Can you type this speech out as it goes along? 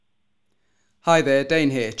Hi there,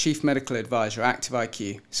 Dane here, Chief Medical Advisor at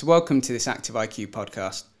ActiveIQ. So welcome to this ActiveIQ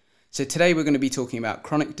podcast. So today we're going to be talking about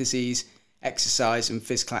chronic disease, exercise and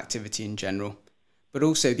physical activity in general, but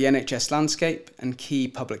also the NHS landscape and key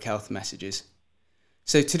public health messages.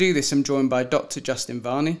 So to do this, I'm joined by Dr. Justin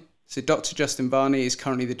Varney. So Dr. Justin Varney is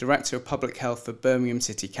currently the Director of Public Health for Birmingham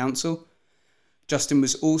City Council. Justin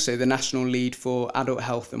was also the National Lead for Adult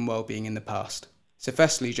Health and Wellbeing in the past. So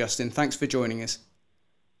firstly, Justin, thanks for joining us.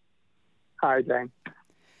 Hi, Jane.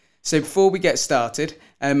 So before we get started,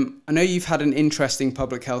 I know you've had an interesting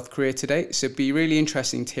public health career to date, so it'd be really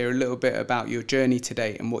interesting to hear a little bit about your journey to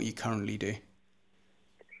date and what you currently do.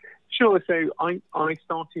 Sure. So I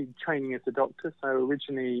started training as a doctor. So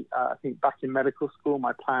originally, I think back in medical school,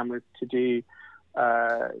 my plan was to do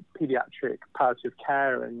paediatric palliative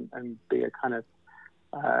care and be a kind of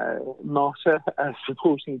martyr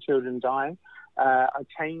supporting children dying. I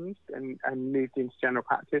changed and moved into general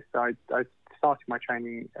practice. So I started my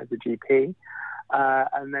training as a GP.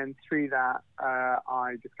 And then through that,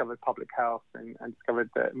 I discovered public health and discovered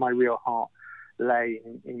that my real heart lay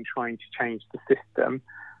in trying to change the system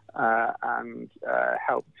and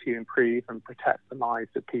help to improve and protect the lives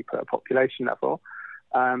of people at a population level.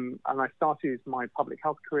 And I started my public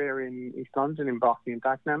health career in East London, in Barking and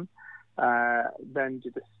Dagenham. Then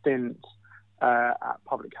did a stint at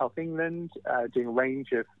Public Health England, doing a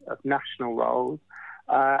range of national roles.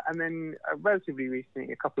 And then relatively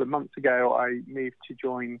recently, a couple of months ago, I moved to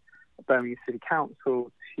join Birmingham City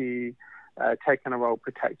Council to take on a role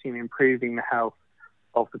protecting and improving the health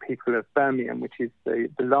of the people of Birmingham, which is the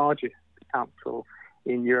largest council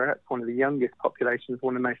in Europe, one of the youngest populations,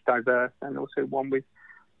 one of the most diverse, and also one with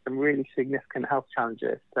some really significant health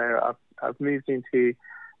challenges. So I've moved through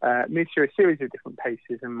a series of different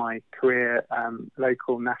paces in my career,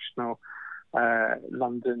 local, national,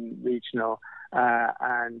 London, regional,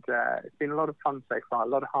 and it's been a lot of fun so far, a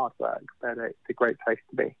lot of hard work, but it's a great place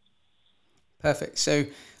to be. Perfect. So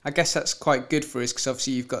I guess that's quite good for us because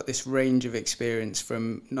obviously you've got this range of experience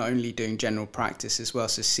from not only doing general practice as well,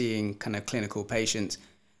 so seeing kind of clinical patients,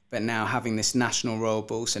 but now having this national role,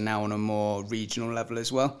 but also now on a more regional level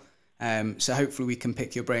as well. So hopefully we can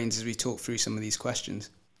pick your brains as we talk through some of these questions.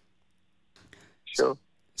 Sure.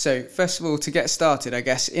 So first of all, to get started, I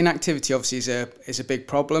guess inactivity obviously is a big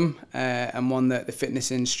problem and one that the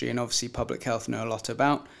fitness industry and obviously public health know a lot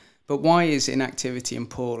about. But why is inactivity and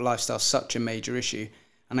poor lifestyle such a major issue?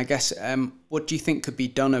 And I guess what do you think could be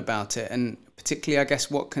done about it? And particularly, I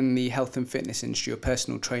guess, what can the health and fitness industry or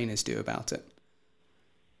personal trainers do about it?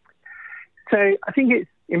 So I think it's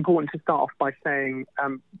important to start off by saying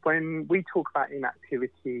when we talk about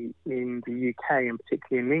inactivity in the UK and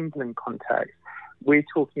particularly in the England context, we're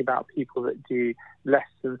talking about people that do less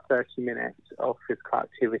than 30 minutes of physical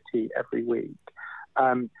activity every week.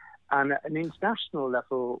 And at an international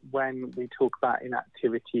level, when we talk about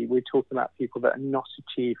inactivity, we're talking about people that are not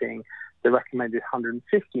achieving the recommended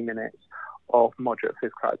 150 minutes of moderate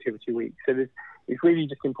physical activity a week. So it's really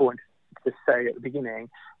just important to say at the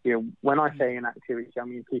beginning, when I say inactivity, I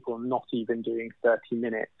mean people not even doing 30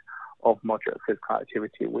 minutes of moderate physical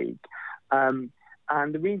activity a week.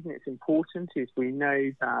 And the reason it's important is we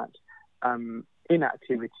know that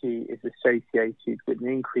inactivity is associated with an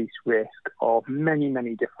increased risk of many,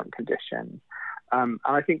 many different conditions. And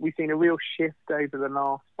I think we've seen a real shift over the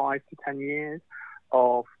last 5 to 10 years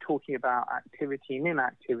of talking about activity and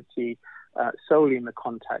inactivity solely in the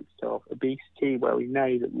context of obesity, where we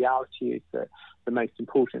know that reality is that the most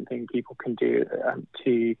important thing people can do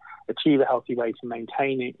to achieve a healthy weight and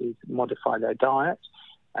maintain it is modify their diet.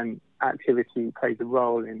 And activity plays a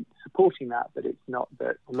role in supporting that, but it's not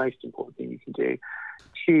the most important thing you can do.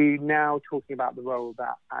 To now talking about the role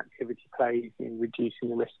that activity plays in reducing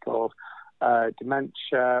the risk of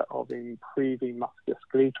dementia, of improving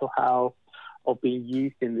musculoskeletal health, of being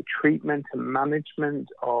used in the treatment and management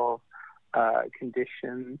of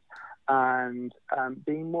conditions, and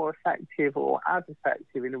being more effective or as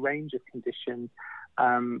effective in a range of conditions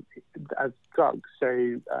as drugs.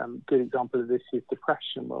 So good example of this is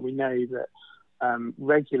depression, where we know that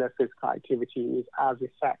regular physical activity is as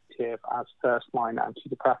effective as first-line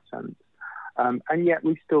antidepressants. And yet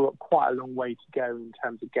we've still got quite a long way to go in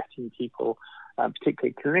terms of getting people,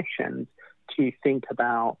 particularly clinicians, to think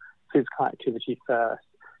about physical activity first,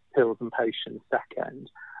 pills and potions second.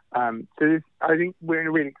 So I think we're in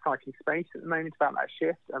a really exciting space at the moment about that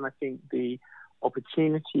shift, and I think the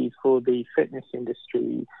opportunity for the fitness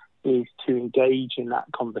industry is to engage in that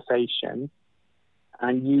conversation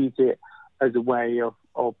and use it as a way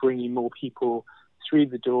of bringing more people through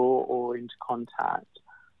the door or into contact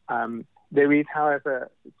There is, however,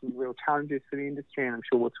 some real challenges for the industry, and I'm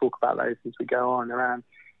sure we'll talk about those as we go on around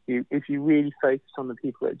if you really focus on the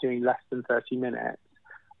people that are doing less than 30 minutes,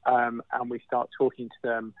 and we start talking to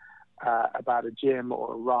them about a gym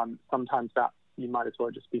or a run, sometimes that you might as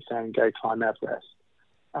well just be saying, go climb Everest.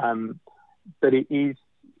 But it is,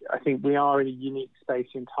 I think we are in a unique space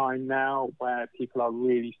in time now where people are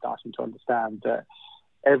really starting to understand that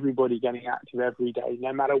everybody getting active every day,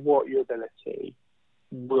 no matter what your ability,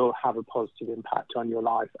 will have a positive impact on your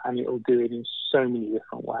life, and it will do it in so many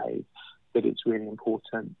different ways that it's really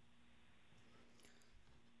important.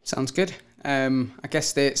 Sounds good. I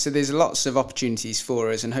guess there's lots of opportunities for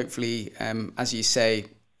us, and hopefully, as you say,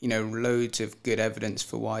 loads of good evidence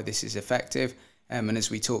for why this is effective. And as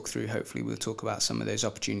we talk through, hopefully we'll talk about some of those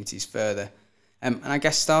opportunities further. And I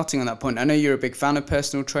guess starting on that point, I know you're a big fan of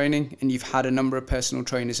personal training, and you've had a number of personal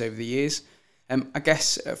trainers over the years. I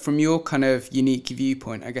guess from your kind of unique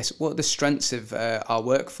viewpoint, I guess what are the strengths of our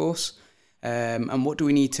workforce, and what do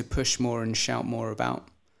we need to push more and shout more about?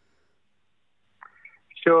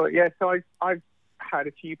 Sure. Yeah. So I've had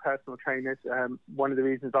a few personal trainers. One of the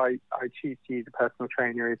reasons I choose to use a personal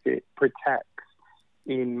trainer is it protects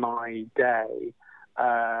in my day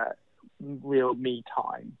real me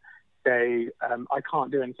time. So I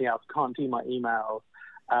can't do anything else. Can't do my emails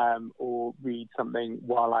or read something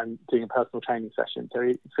while I'm doing a personal training session.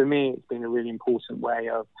 So for me, it's been a really important way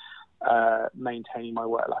of maintaining my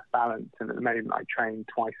work-life balance. And at the moment, I train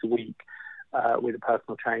twice a week with a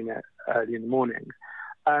personal trainer early in the mornings.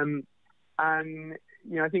 And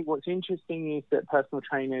I think what's interesting is that personal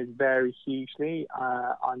trainers vary hugely.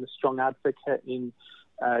 I'm a strong advocate in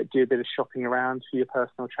do a bit of shopping around for your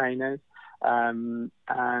personal trainers, and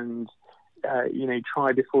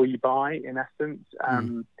try before you buy. In essence,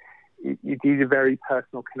 it is a very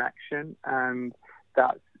personal connection, and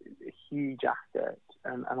that's a huge asset.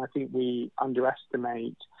 And I think we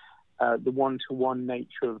underestimate the one-to-one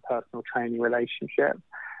nature of a personal training relationship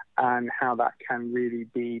and how that can really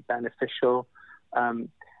be beneficial.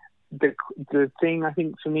 The thing I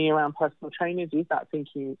think for me around personal trainers is that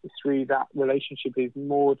thinking through that relationship is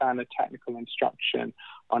more than a technical instruction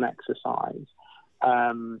on exercise.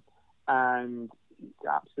 And it's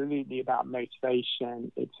absolutely about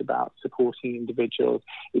motivation. It's about supporting individuals.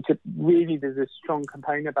 There's a strong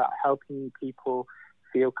component about helping people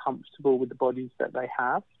feel comfortable with the bodies that they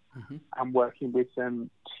have, and working with them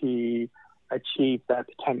to achieve their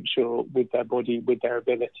potential with their body, with their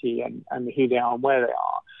ability, and who they are and where they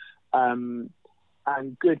are.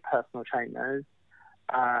 And good personal trainers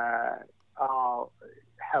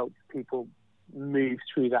help people move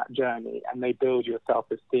through that journey, and they build your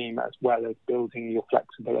self-esteem as well as building your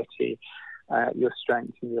flexibility, your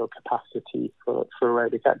strength, and your capacity for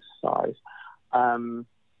aerobic exercise.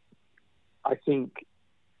 I think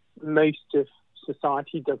most of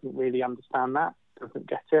society doesn't really understand that, doesn't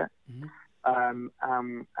get it,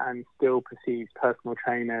 and still perceives personal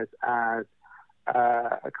trainers as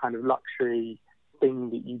a kind of luxury thing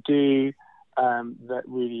that you do, that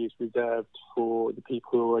really is reserved for the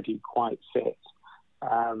people who are already quite fit,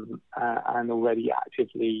 and already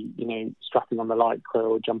actively, strapping on the Lycra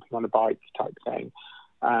or jumping on a bike type thing.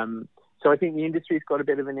 So I think the industry's got a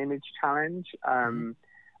bit of an image challenge, and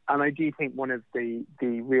I do think one of the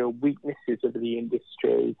real weaknesses of the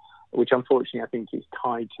industry, which unfortunately I think is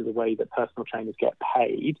tied to the way that personal trainers get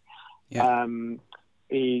paid,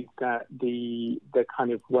 is that the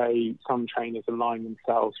kind of way some trainers align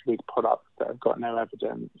themselves with products that have got no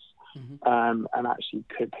evidence, and actually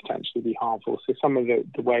could potentially be harmful. So some of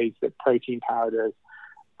the ways that protein powders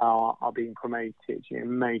are being promoted,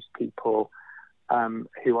 most people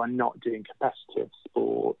who are not doing competitive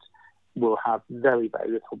sport will have very,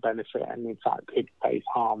 very little benefit, and in fact could face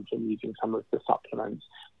harm from using some of the supplements,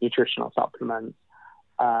 nutritional supplements.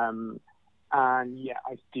 And yeah,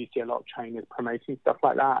 I do see a lot of trainers promoting stuff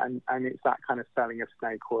like that, and it's that kind of selling of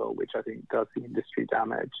snake oil, which I think does the industry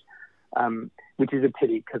damage, which is a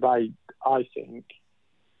pity, because I think,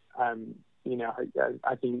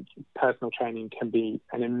 I think personal training can be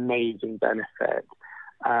an amazing benefit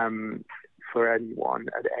for anyone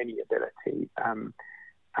at any ability,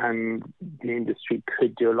 and the industry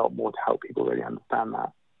could do a lot more to help people really understand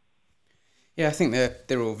that. Yeah, I think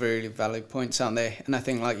they're all very valid points, aren't they? And I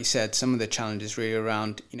think, like you said, some of the challenges really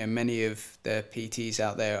around, many of the PTs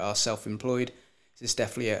out there are self-employed. So there's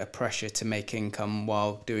definitely a pressure to make income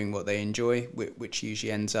while doing what they enjoy, which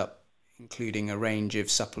usually ends up including a range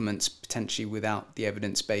of supplements potentially without the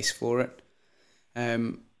evidence base for it.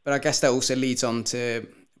 But I guess that also leads on to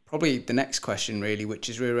probably the next question, really, which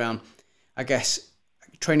is really around, I guess,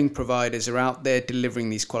 training providers are out there delivering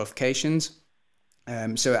these qualifications.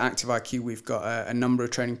 So at Active IQ, we've got a number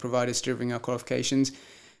of training providers delivering our qualifications,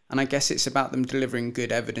 and I guess it's about them delivering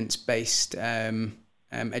good evidence-based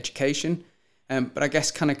education. But I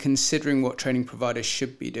guess kind of considering what training providers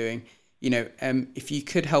should be doing, if you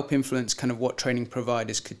could help influence kind of what training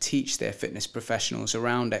providers could teach their fitness professionals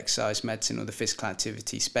around exercise medicine or the physical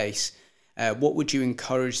activity space, what would you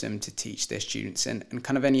encourage them to teach their students, and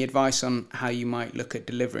kind of any advice on how you might look at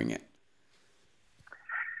delivering it?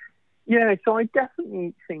 Yeah, so I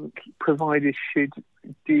definitely think providers should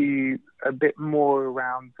do a bit more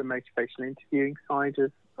around the motivational interviewing side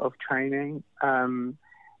of training,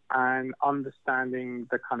 and understanding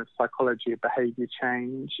the kind of psychology of behaviour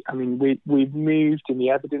change. I mean, we've moved in the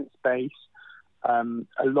evidence base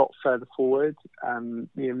a lot further forward.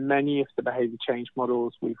 Many of the behaviour change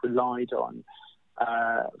models we've relied on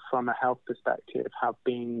from a health perspective have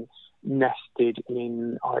been nested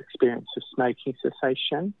in our experience of smoking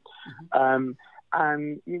cessation. And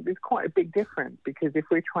there's quite a big difference, because if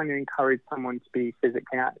we're trying to encourage someone to be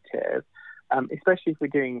physically active, especially if we're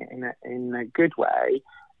doing it in a good way,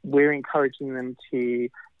 we're encouraging them to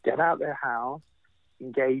get out their house,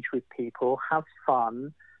 engage with people, have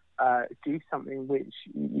fun, do something which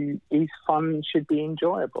is fun, should be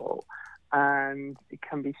enjoyable. And it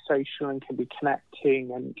can be social and can be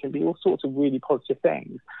connecting and can be all sorts of really positive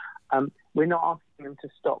things. We're not asking them to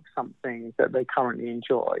stop something that they currently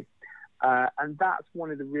enjoy. And that's one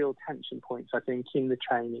of the real tension points, I think, in the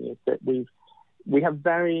training, is that we have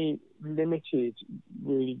very limited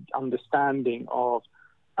really understanding of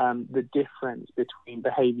the difference between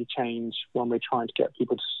behaviour change when we're trying to get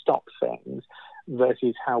people to stop things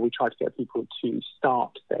versus how we try to get people to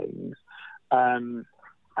start things.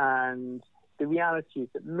 And the reality is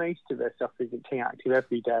that most of us are physically active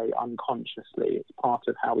every day unconsciously. It's part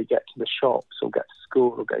of how we get to the shops or get to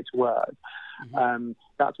school or go to work.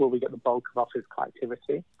 That's where we get the bulk of our physical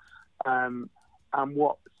activity. And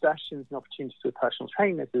what sessions and opportunities with personal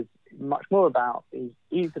trainers is much more about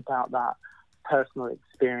is about that personal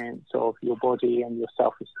experience of your body and your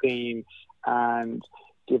self-esteem, and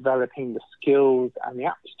developing the skills and the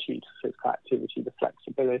aptitude for physical activity, the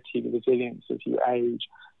flexibility, the resilience as you age,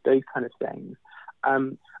 those kind of things.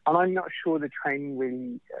 And I'm not sure the training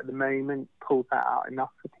really at the moment pulls that out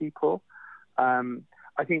enough for people.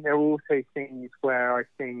 I think there are also things where I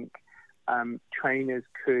think training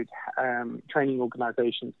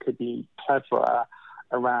organisations could be cleverer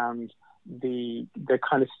around the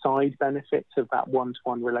kind of side benefits of that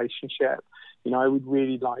one-to-one relationship. I would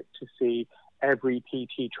really like to see every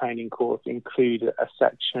PT training course include a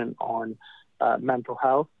section on mental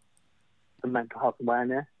health and mental health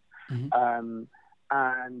awareness, and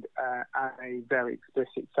a very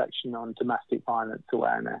explicit section on domestic violence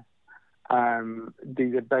awareness.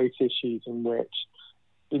 These are both issues in which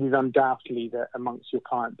it is undoubtedly that amongst your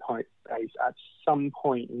client base, at some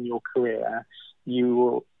point in your career, you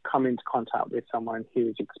will come into contact with someone who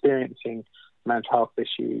is experiencing mental health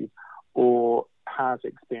issues, or has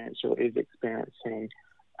experienced or is experiencing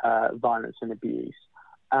violence and abuse.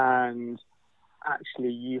 And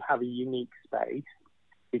actually you have a unique space,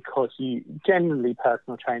 because generally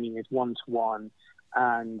personal training is one-to-one,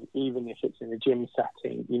 and even if it's in a gym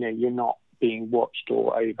setting, you're not being watched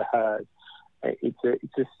or overheard. It's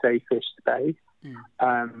a safe-ish space.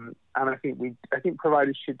 And I think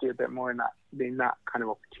providers should do a bit more in that kind of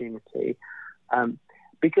opportunity,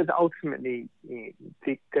 because ultimately the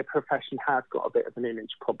profession has got a bit of an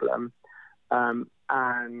image problem,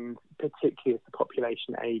 and particularly as the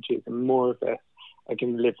population ages and more of us are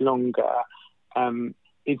going to live longer,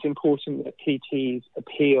 it's important that PTs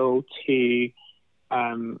appeal to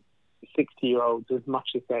 60-year-olds as much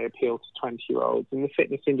as they appeal to 20-year-olds. And the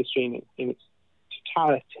fitness industry in its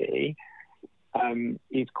totality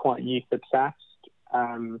is quite youth-obsessed.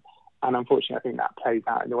 And unfortunately, I think that plays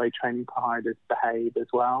out in the way training providers behave as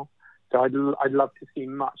well. So I'd love to see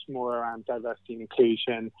much more around diversity and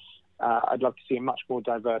inclusion. I'd love to see a much more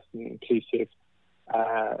diverse and inclusive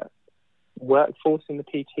workforce in the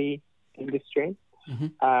PT industry.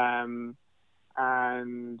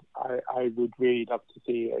 And I would really love to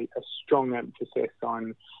see a strong emphasis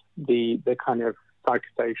on the kind of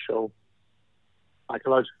psychological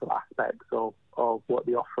aspects of what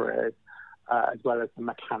the offer is, as well as the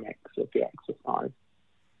mechanics of the exercise.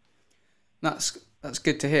 That's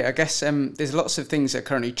good to hear. I guess there's lots of things that are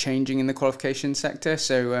currently changing in the qualification sector.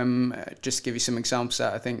 So just to give you some examples of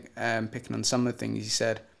that, I think picking on some of the things you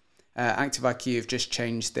said, Active IQ have just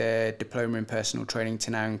changed their diploma in personal training to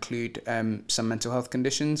now include some mental health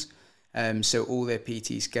conditions. So all their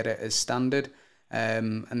PTs get it as standard.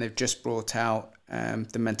 And they've just brought out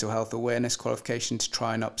the mental health awareness qualification to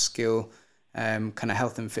try and upskill kind of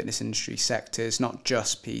health and fitness industry sectors, not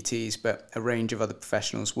just PTs, but a range of other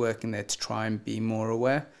professionals working there to try and be more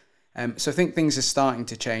aware. So I think things are starting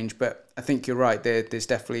to change, but I think you're right. There's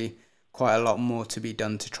definitely quite a lot more to be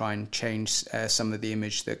done to try and change some of the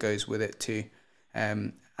image that goes with it too.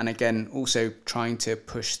 And again, also trying to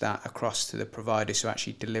push that across to the providers who are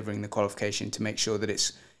actually delivering the qualification to make sure that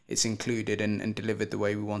it's included and delivered the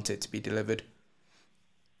way we want it to be delivered.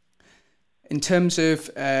 In terms of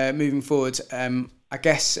moving forward, I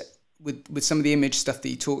guess with some of the image stuff that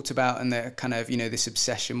you talked about and the kind of, this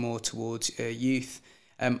obsession more towards youth,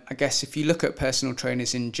 I guess if you look at personal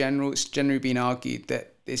trainers in general, it's generally been argued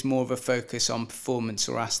that there's more of a focus on performance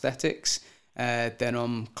or aesthetics than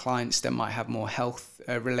on clients that might have more health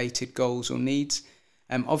related goals or needs.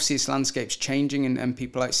 Obviously, this landscape's changing and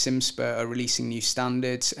people like SimSpur are releasing new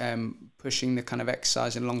standards, pushing the kind of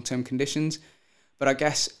exercise and long-term conditions. But I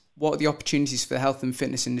guess, what are the opportunities for the health and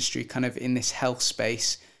fitness industry kind of in this health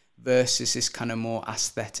space versus this kind of more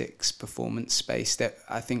aesthetics performance space that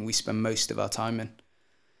I think we spend most of our time in?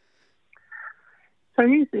 So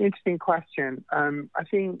here's an interesting question. I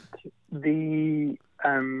think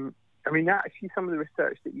actually some of the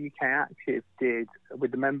research that UK Active did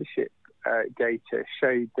with the membership data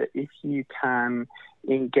showed that if you can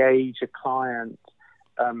engage a client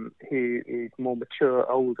who is more mature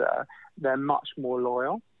or older, they're much more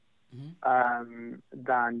loyal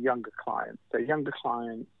than younger clients. So younger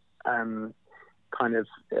clients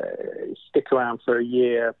stick around for a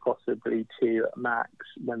year, possibly two at max,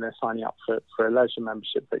 when they're signing up for a leisure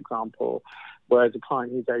membership, for example, whereas a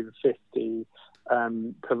client who's over 50,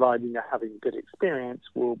 providing they're having a good experience,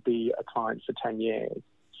 will be a client for 10 years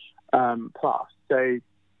plus. So,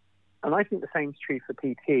 and I think the same is true for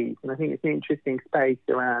PTs, and I think it's an interesting space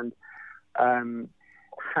around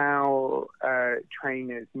how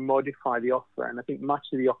trainers modify the offer, and I think much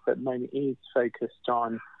of the offer at the moment is focused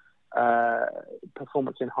on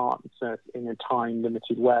performance enhancement in a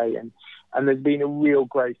time-limited way, and there's been a real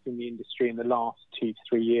growth in the industry in the last 2 to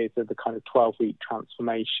 3 years of the kind of 12-week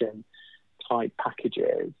transformation type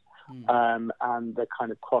packages, and the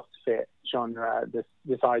kind of CrossFit genre,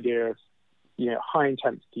 this idea of high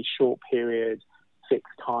intensity, short period,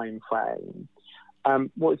 fixed time frame.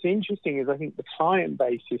 What's interesting is I think the client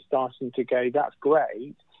base is starting to go, that's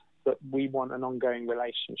great, but we want an ongoing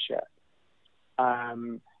relationship.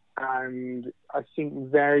 And I think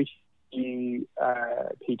very few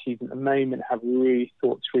PTs at the moment have really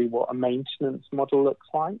thought through what a maintenance model looks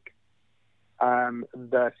like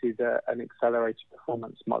versus an accelerated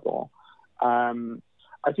performance model.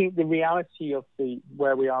 I think the reality of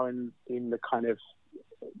where we are in the kind of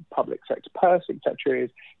public sector purse, etc.,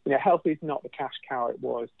 is health is not the cash cow it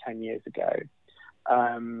was 10 years ago.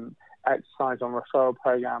 Exercise on referral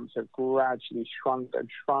programs have gradually shrunk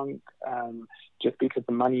just because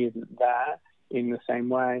the money isn't there in the same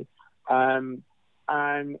way. But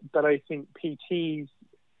I think PTs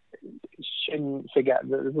shouldn't forget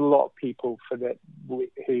that there's a lot of people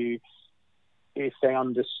who, if they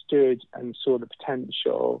understood and saw the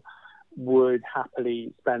potential, would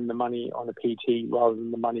happily spend the money on a PT rather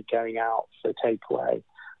than the money going out for a takeaway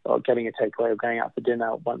or getting a takeaway or going out for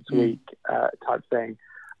dinner once a week type thing.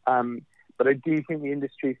 But I do think the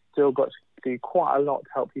industry's still got to do quite a lot to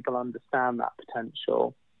help people understand that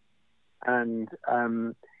potential. And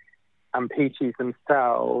PTs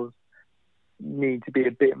themselves need to be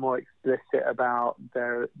a bit more explicit about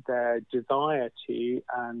their desire to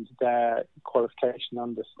and their qualification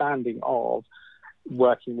understanding of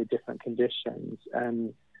working with different conditions.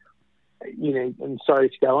 And and sorry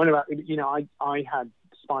to go on about, I had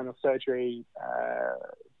spinal surgery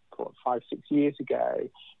 5-6 years ago.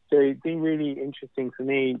 So it's been really interesting for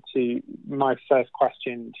me my first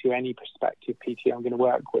question to any prospective PT I'm going to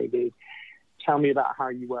work with is, tell me about how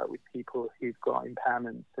you work with people who've got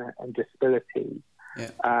impairments and disabilities.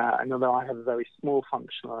 Yeah. And although I have a very small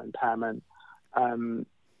functional impairment,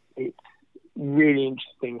 it's really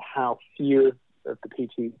interesting how few of the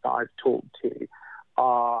PTs that I've talked to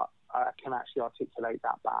can actually articulate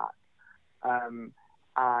that back.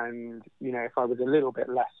 And, if I was a little bit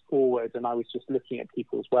less forward and I was just looking at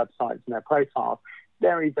people's websites and their profiles,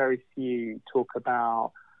 very, very few talk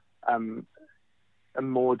about a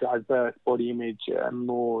more diverse body image, a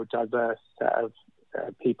more diverse set of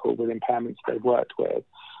people with impairments they've worked with.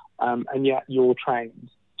 And yet you're trained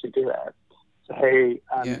to do it. So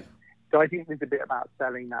I think there's a bit about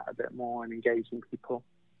selling that a bit more and engaging people.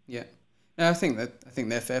 Yeah. No, I think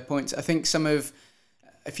they're fair points. I think some of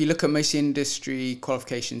if you look at most industry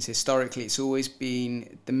qualifications historically, it's always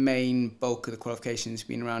been the main bulk of the qualifications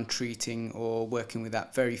been around treating or working with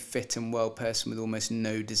that very fit and well person with almost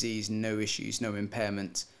no disease, no issues, no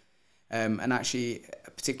impairments. And actually,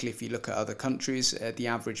 particularly if you look at other countries, the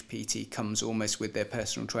average PT comes almost with their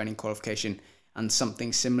personal training qualification and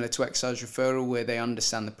something similar to exercise referral, where they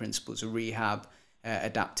understand the principles of rehab,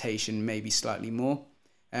 adaptation, maybe slightly more.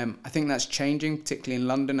 I think that's changing, particularly in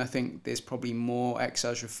London. I think there's probably more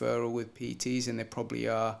exercise referral with PTs than there probably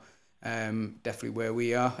are definitely where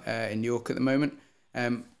we are in York at the moment.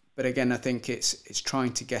 But again, I think it's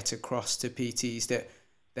trying to get across to PTs that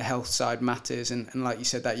the health side matters. And like you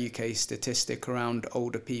said, that UK statistic around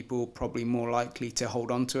older people probably more likely to hold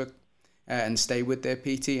on to it and stay with their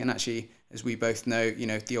PT. And actually, as we both know,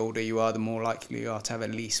 the older you are, the more likely you are to have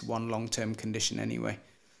at least one long-term condition anyway.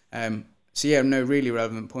 So yeah, no, really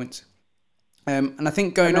relevant points. And I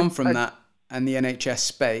think going on from that and the NHS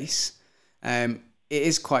space, it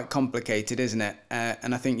is quite complicated, isn't it?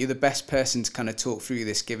 And I think you're the best person to kind of talk through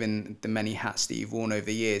this, given the many hats that you've worn over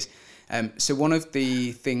the years. So one of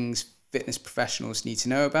the things fitness professionals need to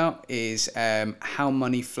know about is how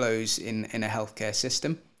money flows in a healthcare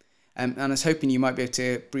system. And I was hoping you might be able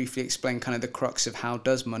to briefly explain kind of the crux of how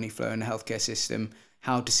does money flow in a healthcare system,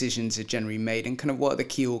 how decisions are generally made, and kind of what are the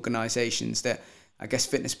key organisations that I guess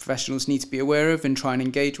fitness professionals need to be aware of and try and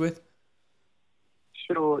engage with?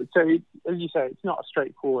 Sure. So as you say, it's not a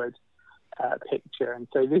straightforward picture. And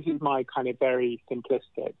so this is my kind of very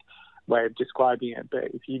simplistic way of describing it. But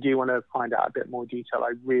if you do want to find out a bit more detail,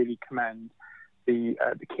 I really commend the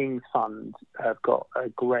King's Fund. Have got a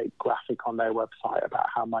great graphic on their website about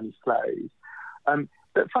how money flows.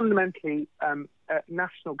 But fundamentally, at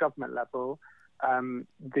national government level,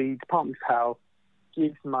 the Department of Health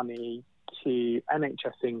gives money to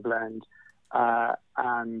NHS England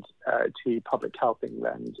and to Public Health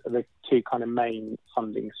England, the two kind of main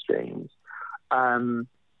funding streams. And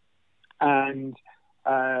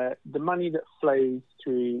the money that flows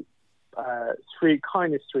through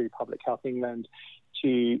Public Health England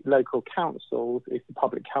to local councils is the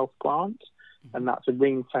Public Health Grant, and that's a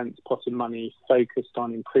ring-fence pot of money focused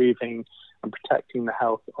on improving and protecting the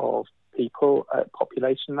health of people at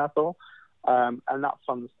population level. And that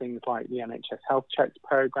funds things like the NHS Health Checks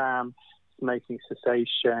programme, smoking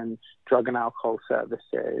cessation, drug and alcohol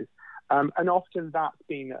services. And often that's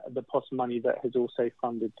been the pot of money that has also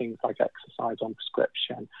funded things like exercise on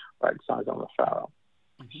prescription or exercise on referral.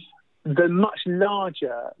 Mm-hmm. The much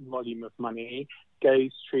larger volume of money goes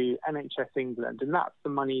through NHS England, and that's the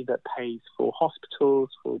money that pays for hospitals,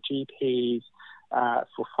 for GPs,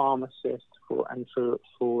 for pharmacists,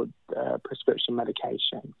 for prescription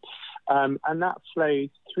medication. And that flows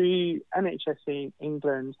through NHS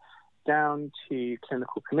England down to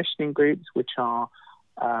clinical commissioning groups, which are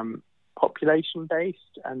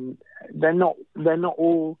population-based, and they're not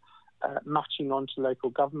all matching onto local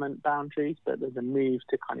government boundaries, but there's a move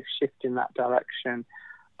to kind of shift in that direction.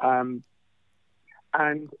 And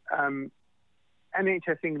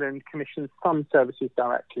NHS England commissions some services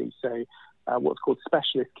directly, so what's called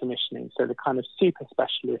specialist commissioning, so the kind of super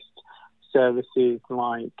specialist services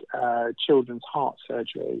like children's heart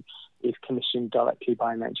surgery is commissioned directly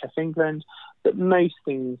by NHS England, but most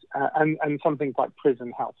things, and some things like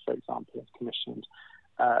prison health, for example, is commissioned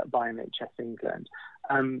by NHS England.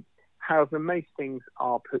 However, most things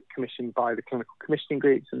are commissioned by the clinical commissioning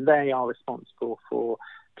groups, and they are responsible for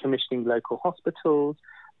commissioning local hospitals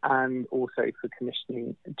and also for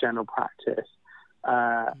commissioning general practice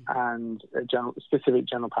and specific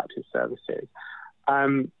general practice services.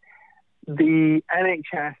 The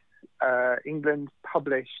NHS England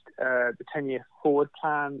published the 10-year forward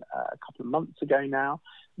plan a couple of months ago now,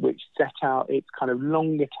 which set out its kind of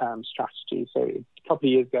longer-term strategy. So a couple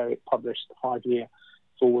of years ago, it published the 5-year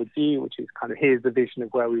forward view, which is kind of here's the vision of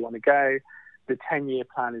where we want to go. The 10-year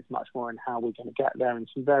plan is much more on how we're going to get there, and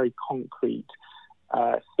some very concrete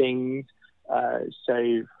things.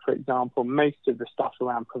 So, for example, most of the stuff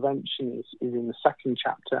around prevention is in the second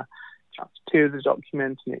chapter 2 of the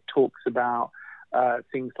document, and it talks about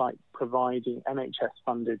things like providing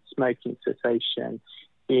NHS-funded smoking cessation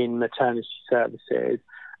in maternity services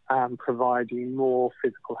and providing more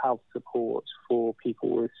physical health support for people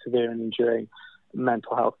with severe and enduring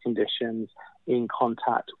mental health conditions in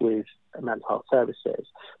contact with mental health services.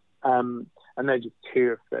 And those are two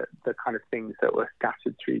of the kind of things that were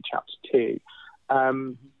scattered through chapter 2.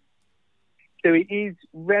 So it is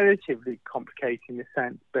relatively complicated in a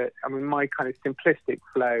sense, but I mean, my kind of simplistic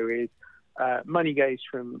flow is money goes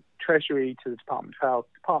from Treasury to the Department of Health.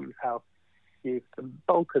 Department of Health gives the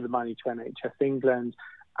bulk of the money to NHS England,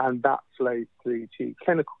 and that flows through to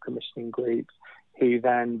clinical commissioning groups who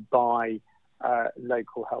then buy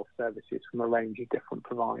local health services from a range of different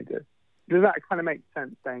providers. Does that kind of make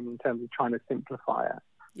sense, Dane, in terms of trying to simplify it?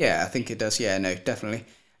 Yeah, I think it does. Yeah, no, definitely.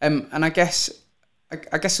 And I guess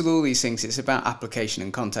with all these things, it's about application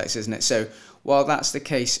and context, isn't it? So while that's the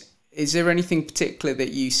case, is there anything particular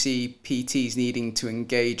that you see PTs needing to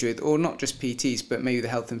engage with, or not just PTs, but maybe the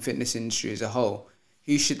health and fitness industry as a whole?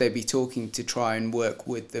 Who should they be talking to try and work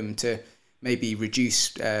with them to maybe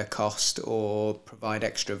reduce cost or provide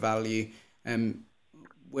extra value?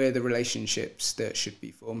 Where are the relationships that should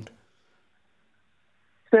be formed?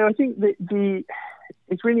 So I think that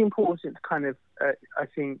it's really important to kind of,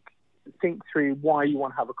 think through why you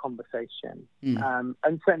want to have a conversation. And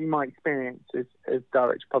certainly my experience as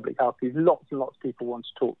Director of Public Health is lots and lots of people want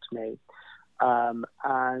to talk to me.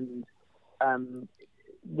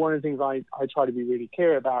 One of the things I try to be really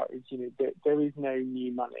clear about is, that there is no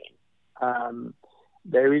new money.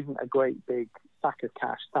 There isn't a great big sack of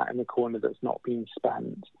cash sat in the corner that's not being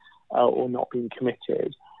spent or not being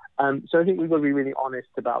committed. So I think we've got to be really honest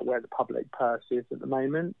about where the public purse is at the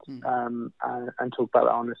moment and talk about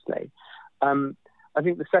that honestly. I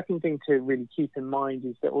think the second thing to really keep in mind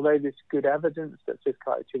is that although there's good evidence that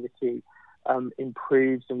physical activity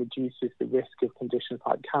improves and reduces the risk of conditions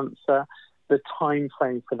like cancer, the time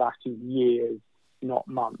frame for that is years, not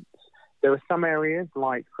months. There are some areas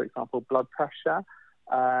like, for example, blood pressure,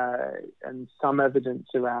 and some evidence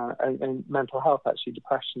around and mental health, actually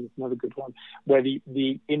depression is another good one, where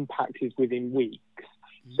the impact is within weeks.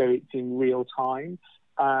 So it's in real time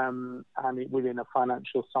and within a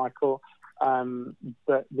financial cycle.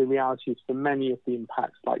 But the reality is for many of the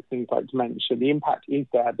impacts, like things like dementia, the impact is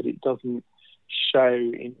there, but it doesn't show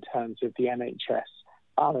in terms of the NHS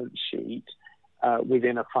balance sheet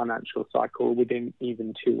within a financial cycle, within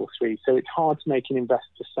even 2 or 3. So it's hard to make an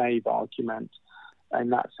investor save argument in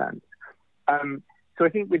that sense. So I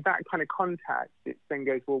think with that kind of context, it then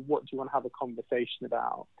goes, well, what do you want to have a conversation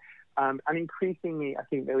about? And increasingly, I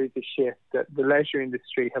think there is a shift that the leisure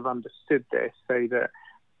industry have understood this, so that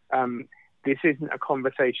this isn't a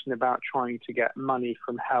conversation about trying to get money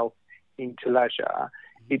from health into leisure.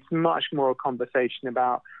 It's much more a conversation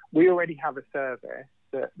about, we already have a service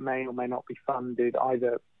that may or may not be funded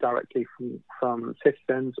either directly from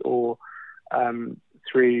citizens or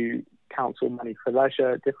through council money for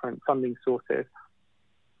leisure, different funding sources.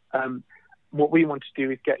 What we want to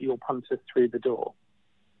do is get your punters through the door.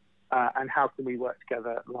 And how can we work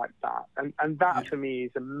together like that? And that for me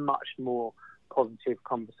is a much more positive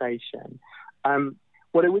conversation.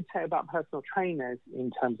 What I would say about personal trainers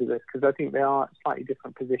in terms of this, because I think they are a slightly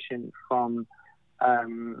different position from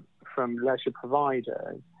leisure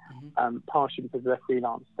providers, partially because of their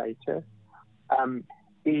freelance status,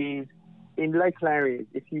 is in local areas,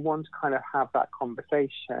 if you want to kind of have that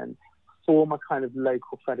conversation, form a kind of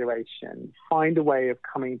local federation, find a way of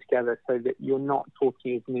coming together so that you're not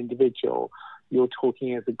talking as an individual, you're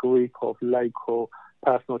talking as a group of local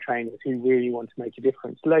personal trainers who really want to make a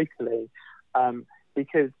difference locally.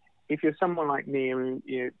 Because if you're someone like me,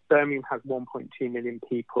 Birmingham has 1.2 million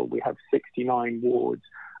people, we have 69 wards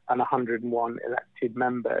and 101 elected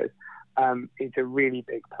members. It's a really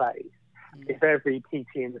big place. If every PT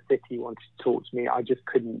in the city wanted to talk to me, I just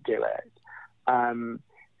couldn't do it.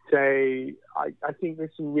 So I think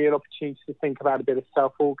there's some real opportunity to think about a bit of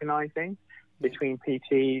self-organising between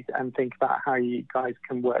PTs and think about how you guys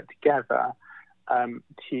can work together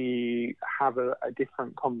to have a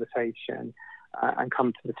different conversation and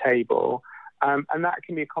come to the table. And that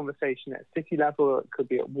can be a conversation at city level, it could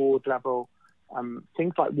be at ward level.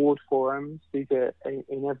 Things like ward forums, these are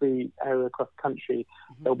in every area across the country.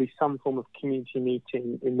 There'll be some form of community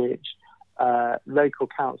meeting in which local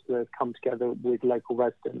councillors come together with local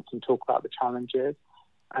residents and talk about the challenges.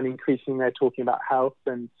 And increasingly they're talking about health,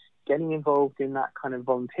 and getting involved in that kind of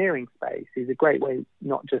volunteering space is a great way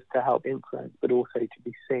not just to help influence, but also to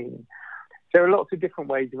be seen. There are lots of different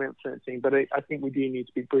ways of influencing, but I think we do need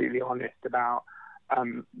to be brutally honest about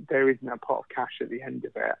there isn't a pot of cash at the end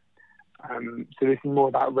of it. So this is more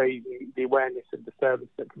about raising the awareness of the service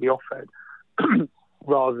that can be offered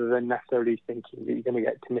rather than necessarily thinking that you're going to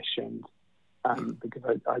get commissioned,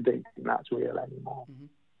 because I don't think that's real anymore.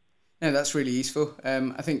 No, that's really useful.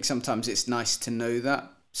 I think sometimes it's nice to know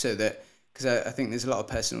that, so that, because I think there's a lot of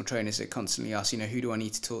personal trainers that constantly ask, who do I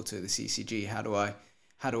need to talk to at the CCG? How do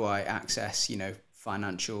I access,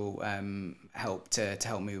 financial help to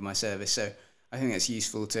help me with my service? So I think it's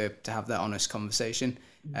useful to have that honest conversation.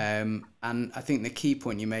 And I think the key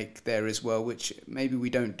point you make there as well, which maybe we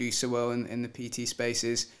don't do so well in the PT space,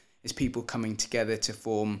 is people coming together to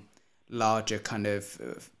form larger kind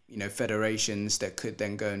of federations that could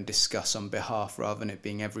then go and discuss on behalf rather than it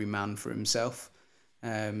being every man for himself.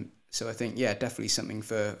 So I think, definitely something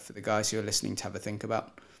for the guys who are listening to have a think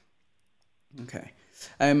about. Okay.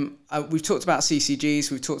 We've talked about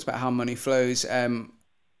CCGs, we've talked about how money flows.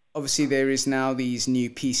 Obviously, there is now these new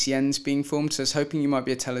PCNs being formed, so I was hoping you might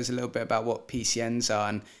be able to tell us a little bit about what PCNs are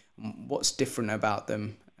and what's different about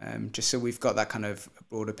them, just so we've got that kind of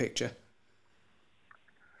broader picture.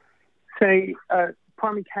 So,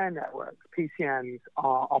 primary care networks, PCNs,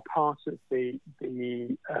 are part of the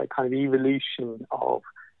kind of evolution of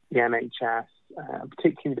the NHS,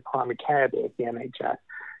 particularly the primary care bit of the NHS,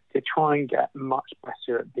 to try and get much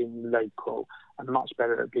better at being local and much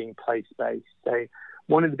better at being place-based. So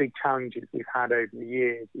one of the big challenges we've had over the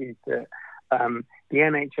years is that the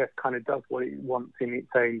NHS kind of does what it wants in its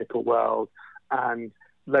own little world, and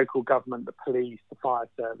local government, the police, the fire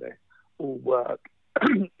service all work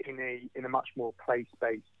in a much more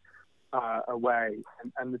place-based way,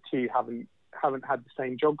 and the two haven't had the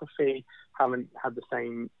same geography, haven't had the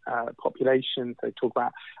same population to talk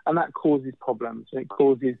about, and that causes problems, and it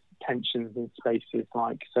causes tensions in spaces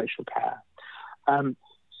like social care.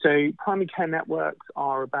 So primary care networks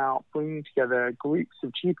are about bringing together groups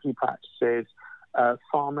of GP practices,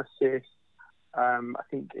 pharmacists. I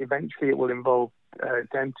think eventually it will involve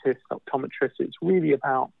dentists, optometrists. It's really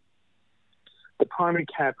about the primary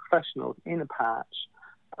care professionals in a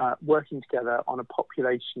patch working together on a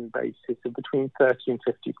population basis of between 30 and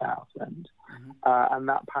 50,000. And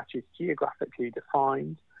that patch is geographically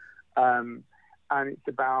defined. And it's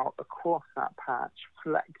about, across that patch,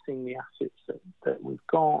 flexing the assets that we've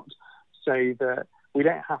got so that we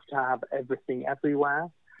don't have to have everything everywhere,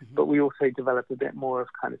 but we also develop a bit more of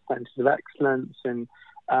kind of centres of excellence. And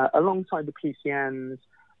alongside the PCNs,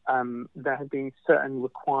 there have been certain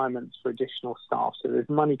requirements for additional staff. So there's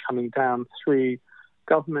money coming down through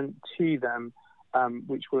government to them,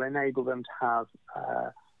 which will enable them to have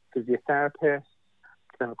physiotherapists,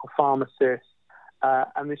 clinical pharmacists,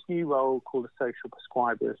 and this new role called a social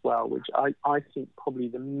prescriber as well, which I think probably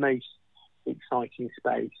the most exciting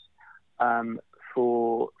space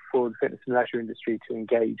for the fitness and leisure industry to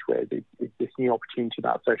engage with is this new opportunity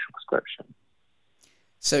about social prescription.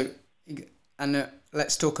 So, and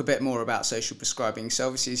let's talk a bit more about social prescribing. So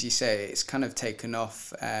obviously, as you say, it's kind of taken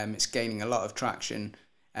off, it's gaining a lot of traction,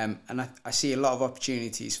 and I see a lot of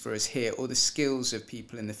opportunities for us here, or the skills of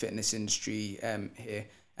people in the fitness industry here.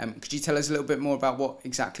 Could you tell us a little bit more about what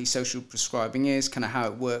exactly social prescribing is, kind of how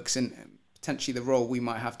it works, and potentially the role we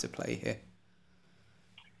might have to play here?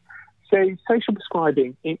 So social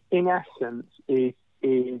prescribing, in essence, is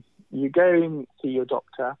you go and see your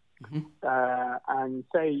doctor, and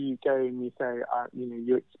say you go and you say,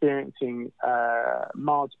 you're experiencing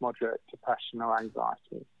mild to moderate depression or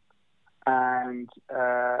anxiety, and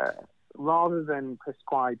rather than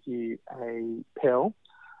prescribe you a pill,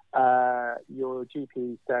 your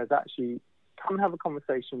GP says, actually, come and have a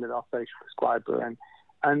conversation with our social prescriber.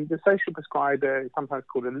 And the social prescriber is sometimes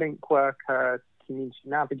called a link worker, community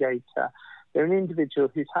navigator. They're an individual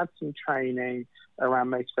who's had some training around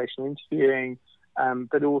motivational interviewing,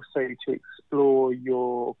 but also to explore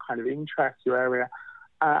your kind of interest, your area.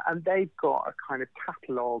 And they've got a kind of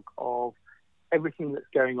catalogue of everything that's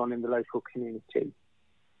going on in the local community.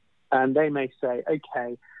 And they may say,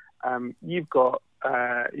 okay, you've got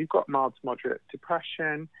mild to moderate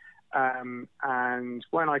depression, and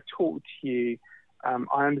when I talk to you,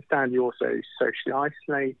 I understand you're also socially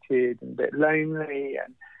isolated and a bit lonely,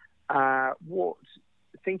 and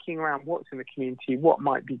thinking around what's in the community, what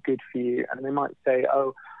might be good for you. And they might say,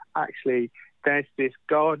 oh, actually, there's this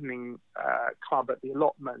gardening club at the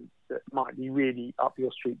allotment that might be really up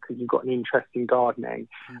your street because you've got an interest in gardening,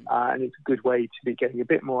 and it's a good way to be getting a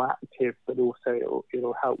bit more active, but also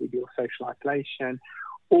it'll help with your social isolation.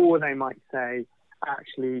 Or they might say,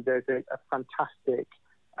 actually, there's a fantastic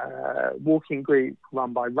walking group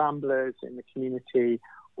run by ramblers in the community,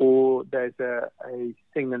 or there's a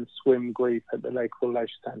sing and swim group at the local leisure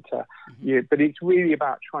centre. But it's really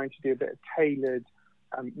about trying to do a bit of tailored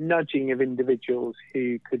nudging of individuals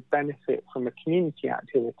who could benefit from a community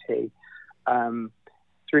activity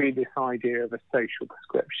through this idea of a social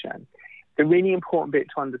prescription. The really important bit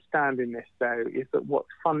to understand in this, though, is that what's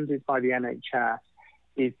funded by the NHS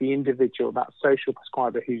is the individual, that social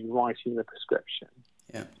prescriber who's writing the prescription.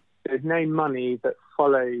 Yeah. There's no money that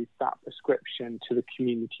follows that prescription to the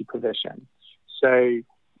community provision. So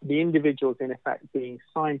the individual's in effect being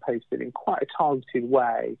signposted in quite a targeted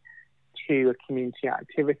way to a community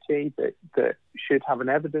activity that should have an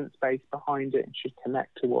evidence base behind it and should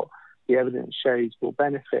connect to what the evidence shows will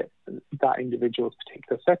benefit that individual's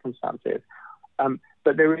particular circumstances.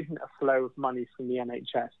 But there isn't a flow of money from the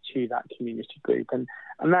NHS to that community group. And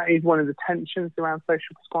that is one of the tensions around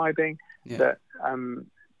social prescribing that the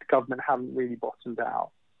government haven't really bottomed out.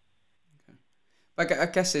 I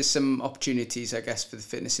guess there's some opportunities, I guess, for the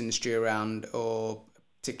fitness industry around, or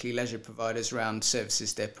particularly leisure providers around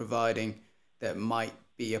services they're providing that might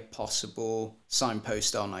be a possible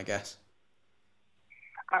signpost on, I guess.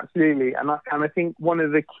 Absolutely. And I think one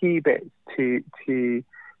of the key bits to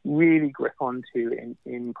really grip onto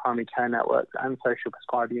in primary care networks and social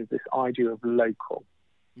prescribing is this idea of local.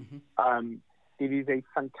 Mm-hmm. It is a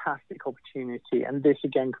fantastic opportunity. And this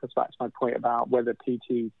again comes back to my point about whether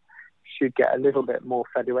PT should get a little bit more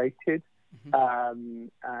federated, mm-hmm.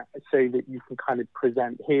 So that you can kind of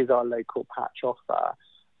present, here's our local patch offer.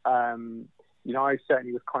 I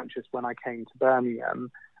certainly was conscious when I came to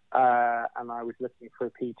Birmingham and I was looking for a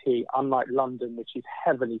PT, unlike London, which is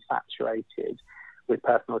heavily saturated with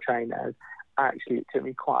personal trainers. Actually, it took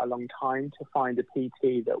me quite a long time to find a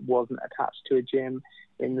PT that wasn't attached to a gym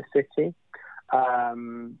in the city.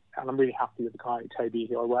 And I'm really happy with the guy, Toby,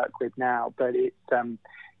 who I work with now. But it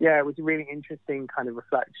was a really interesting kind of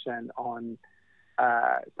reflection on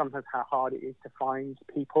sometimes how hard it is to find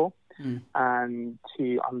people and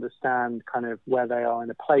to understand kind of where they are in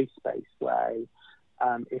a place-based way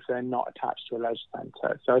if they're not attached to a leisure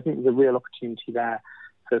centre. So I think there's a real opportunity there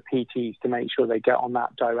for PTs to make sure they get on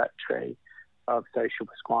that directory of social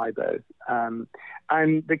prescribers.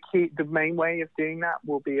 And the main way of doing that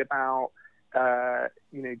will be about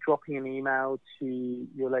dropping an email to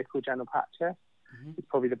your local general practice. Mm-hmm. Is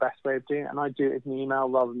probably the best way of doing it. And I do it as an email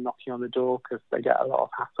rather than knocking on the door because they get a lot of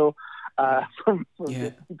hassle from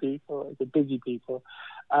busy people, the busy people,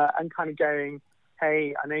 and kind of going,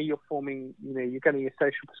 hey, I know you're forming, you're getting your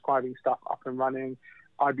social prescribing stuff up and running.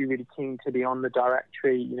 I'd be really keen to be on the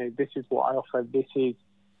directory. This is what I offer. This is,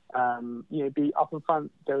 be up in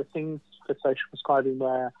front. There are things for social prescribing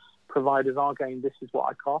where providers are going, this is what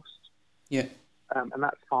I cost. Yeah. And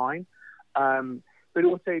that's fine. But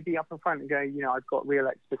also be up in front and go, I've got real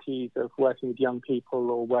expertise of working with young people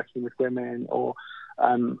or working with women or,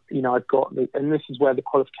 I've got, and this is where the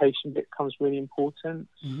qualification bit becomes really important.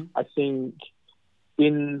 Mm-hmm. I think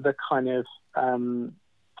in the kind of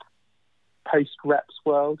post-reps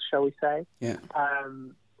world, shall we say,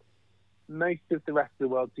 most of the rest of the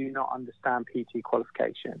world do not understand PT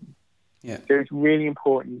qualification. Yeah. So it's really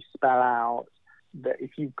important you spell out that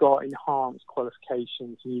if you've got enhanced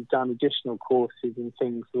qualifications and you've done additional courses in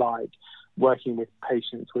things like working with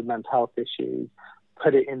patients with mental health issues,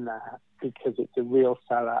 put it in there because it's a real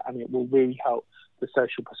seller and it will really help the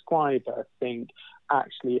social prescriber think,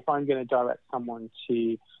 actually, if I'm going to direct someone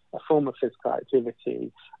to a form of physical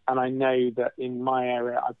activity and I know that in my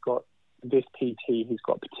area I've got this PT who's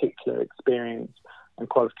got particular experience and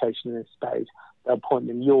qualification in this space, they'll point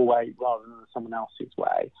them your way rather than someone else's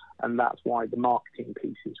way. And that's why the marketing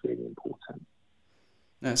piece is really important.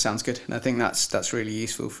 That sounds good. And I think that's really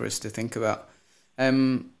useful for us to think about.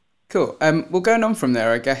 Cool. Well, going on from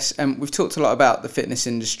there, I guess, we've talked a lot about the fitness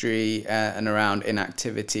industry and around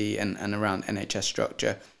inactivity and around NHS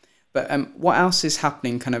structure. But what else is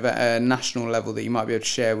happening kind of at a national level that you might be able to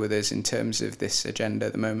share with us in terms of this agenda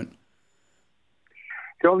at the moment?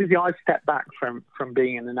 So obviously I've stepped back from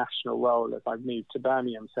being in the national role as I've moved to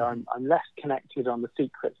Birmingham, so I'm less connected on the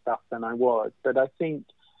secret stuff than I was. But I think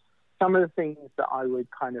some of the things that I would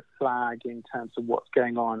kind of flag in terms of what's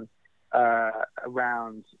going on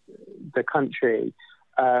around the country,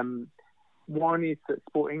 one is that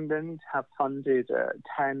Sport England have funded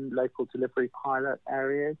 10 local delivery pilot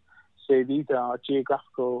areas. So these are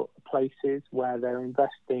geographical places where they're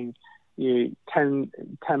investing 10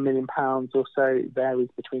 million pounds or so, varies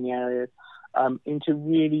between the areas, into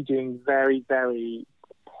really doing very, very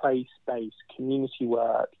place-based community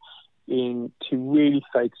work to really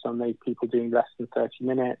focus on those people doing less than 30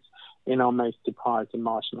 minutes in our most deprived and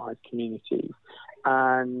marginalised communities.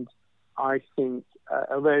 And I think,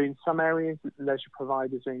 although in some areas leisure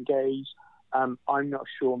providers are engaged, I'm not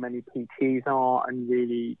sure many PTs are, and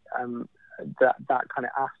really that kind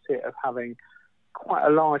of asset of having quite a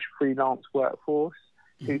large freelance workforce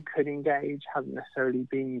who could engage hasn't necessarily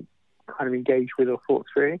been kind of engaged with or thought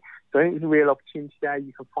through. So I think there's a real opportunity there.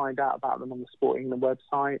 You can find out about them on the Sport England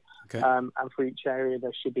website. Okay. And for each area,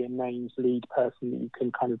 there should be a named lead person that you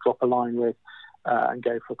can kind of drop a line with and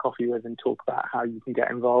go for a coffee with and talk about how you can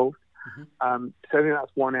get involved. Mm-hmm. So I think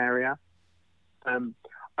that's one area.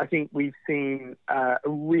 I think we've seen a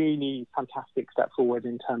really fantastic step forward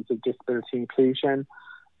in terms of disability inclusion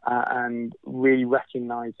and really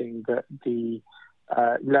recognising that the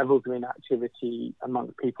levels of inactivity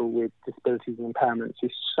amongst people with disabilities and impairments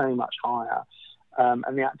is so much higher.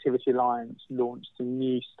 And the Activity Alliance launched some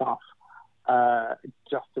new stuff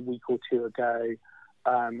just a week or two ago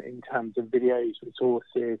in terms of videos,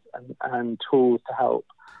 resources, and tools to help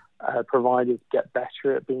providers get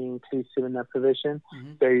better at being inclusive in their provision.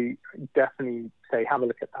 So definitely say have a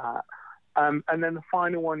look at that. And then the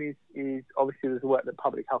final one is obviously there's the work that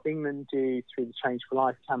Public Health England do through the Change for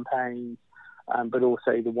Life campaign, but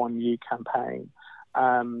also the One You campaign.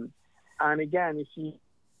 And again, if you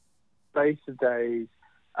both of those,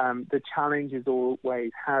 the challenge is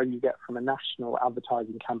always how you get from a national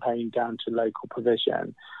advertising campaign down to local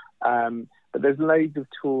provision. But there's loads of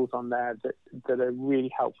tools on there that are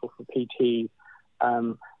really helpful for PTs,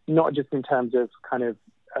 not just in terms of kind of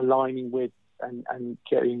aligning with and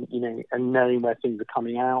getting, and knowing where things are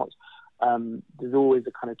coming out. There's always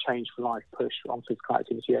a kind of Change for Life push on physical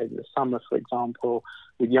activity over the summer, for example,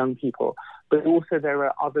 with young people. But also there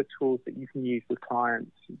are other tools that you can use with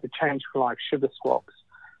clients. The Change for Life Sugar Swaps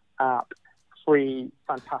app, free,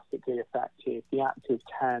 fantastically effective. The Active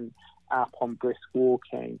 10 app on brisk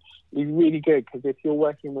walking is really good, because if you're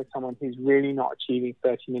working with someone who's really not achieving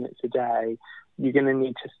 30 minutes a day, you're going to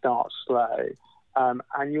need to start slow.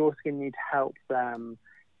 And you're also going to need to help them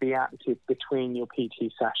be active between your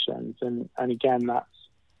PT sessions. And again, that's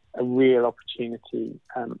a real opportunity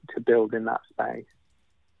to build in that space.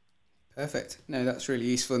 Perfect. No, that's really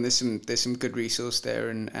useful. And there's some good resource there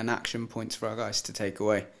and action points for our guys to take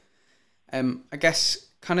away. I guess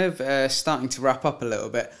kind of starting to wrap up a little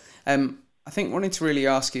bit, I think wanted to really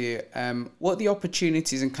ask you, what are the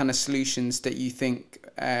opportunities and kind of solutions that you think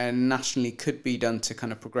nationally could be done to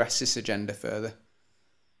kind of progress this agenda further?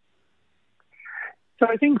 So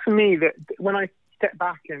I think for me that when I step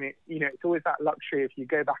back and it's always that luxury if you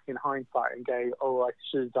go back in hindsight and go, oh, I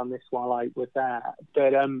should have done this while I was there.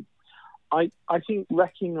 But I think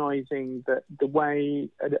recognising that the way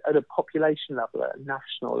at a population level, at a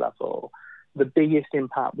national level, the biggest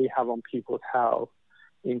impact we have on people's health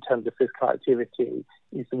in terms of physical activity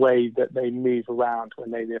is the way that they move around when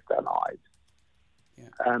they live their lives.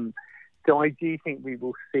 Yeah. So I do think we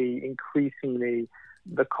will see increasingly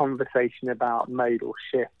the conversation about modal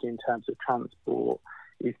shift in terms of transport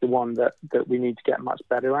is the one that we need to get much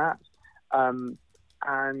better at.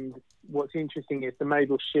 And what's interesting is the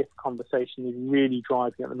modal shift conversation is really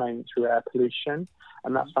driving at the moment through air pollution,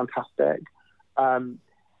 and that's fantastic.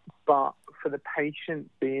 But for the patients,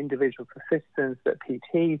 the individual assistants that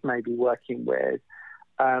PTs may be working with,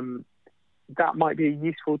 that might be a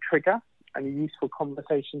useful trigger and a useful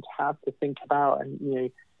conversation to have, to think about,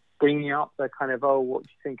 and bringing up the kind of, what do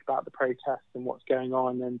you think about the protests and what's going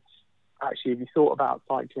on? And actually, have you thought about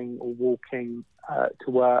cycling or walking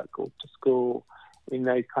to work or to school in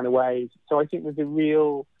those kind of ways? So I think there's a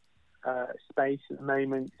real space at the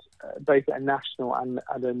moment, both at a national and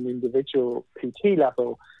at an individual PT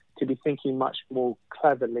level, to be thinking much more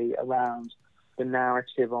cleverly around the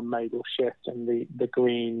narrative on modal shift and the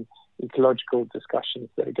green ecological discussions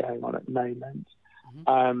that are going on at the moment.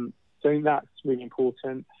 Mm-hmm. So I think that's really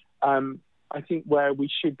important. I think where we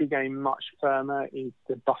should be going much firmer is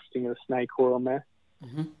the busting of the snake oil myth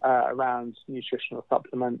around nutritional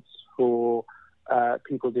supplements for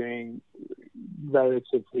people doing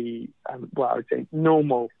relatively, I would say,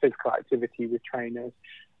 normal physical activity with trainers.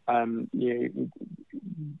 There's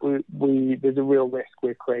a real risk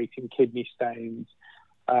we're creating kidney stones,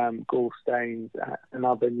 gallstones, and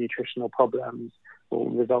other nutritional problems, or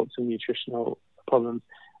results of nutritional problems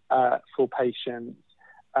for patients.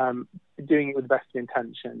 Doing it with the best of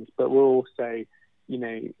intentions, but we're also,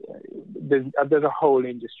 there's a whole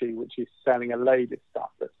industry which is selling a load of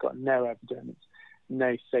stuff that's got no evidence,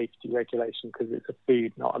 no safety regulation, because it's a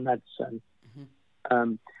food, not a medicine,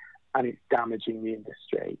 and it's damaging the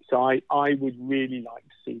industry. So I would really like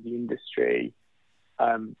to see the industry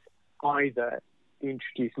either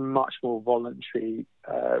introduce much more voluntary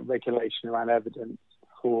regulation around evidence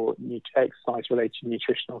for exercise-related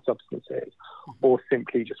nutritional substances, or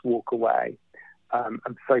simply just walk away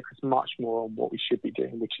and focus much more on what we should be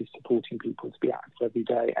doing, which is supporting people to be active every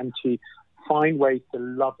day and to find ways to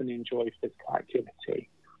love and enjoy physical activity,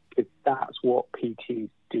 because that's what PTs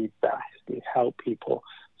do best, is help people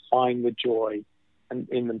find the joy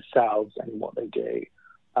in themselves and in what they do.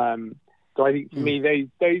 So I think for me,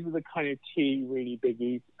 those are the kind of two really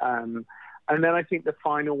biggies. And then I think the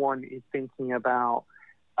final one is thinking about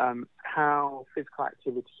how physical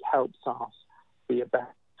activity helps us be a better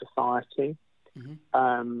society.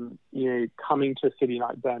 Coming to a city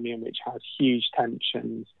like Birmingham, which has huge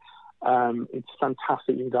tensions, it's a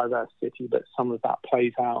fantastically diverse city, but some of that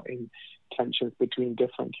plays out in tensions between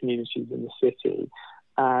different communities in the city.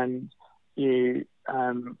 And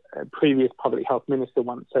a previous public health minister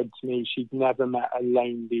once said to me she'd never met a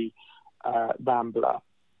lonely rambler.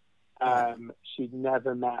 She'd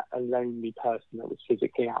never met a lonely person that was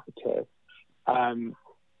physically active.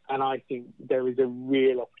 And I think there is a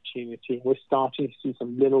real opportunity. We're starting to see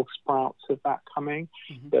some little sprouts of that coming,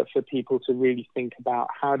 but for people to really think about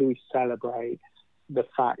how do we celebrate the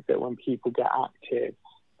fact that when people get active,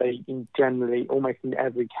 they generally, almost in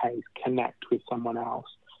every case, connect with someone else.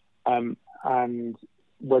 And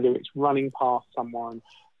whether it's running past someone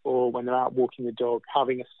or when they're out walking the dog,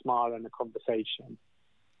 having a smile and a conversation.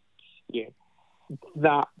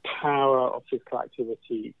 That power of physical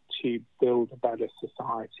activity to build a better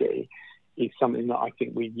society is something that I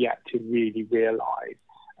think we've yet to really realise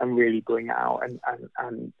and really bring out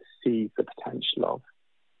and seize the potential of.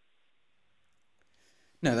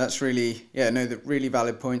 No, that's really, the really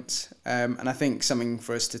valid points. And I think something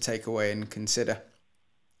for us to take away and consider.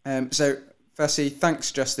 So firstly,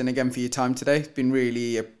 thanks, Justin, again for your time today. It's been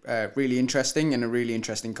really interesting and a really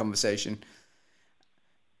interesting conversation.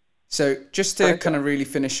 So just to kind of really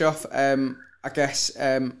finish off, I guess,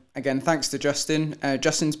 again, thanks to Justin.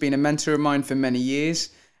 Justin's been a mentor of mine for many years,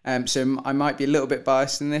 so I might be a little bit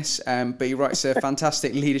biased in this, but he writes a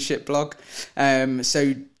fantastic leadership blog.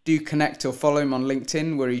 So do connect or follow him on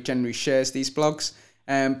LinkedIn, where he generally shares these blogs.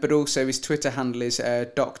 But also his Twitter handle is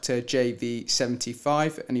Dr.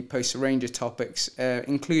 JV75, and he posts a range of topics,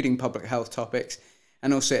 including public health topics,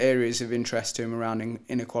 and also areas of interest to him around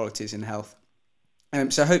inequalities in health.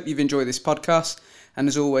 So I hope you've enjoyed this podcast, and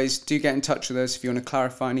as always, do get in touch with us if you want to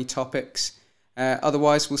clarify any topics.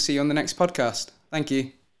 Otherwise, we'll see you on the next podcast. Thank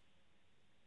you.